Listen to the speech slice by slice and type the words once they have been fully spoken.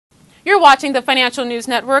You're watching the Financial News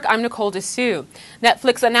Network. I'm Nicole DeSue.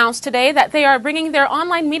 Netflix announced today that they are bringing their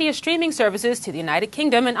online media streaming services to the United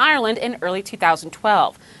Kingdom and Ireland in early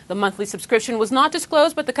 2012. The monthly subscription was not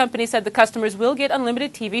disclosed, but the company said the customers will get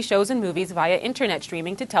unlimited TV shows and movies via internet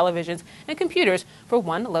streaming to televisions and computers for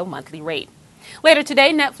one low monthly rate. Later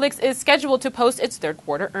today, Netflix is scheduled to post its third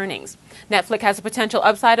quarter earnings. Netflix has a potential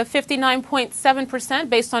upside of 59.7%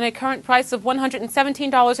 based on a current price of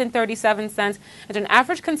 $117.37 and an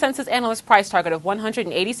average consensus analyst price target of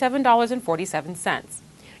 $187.47.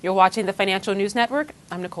 You're watching the Financial News Network.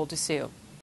 I'm Nicole DeSue.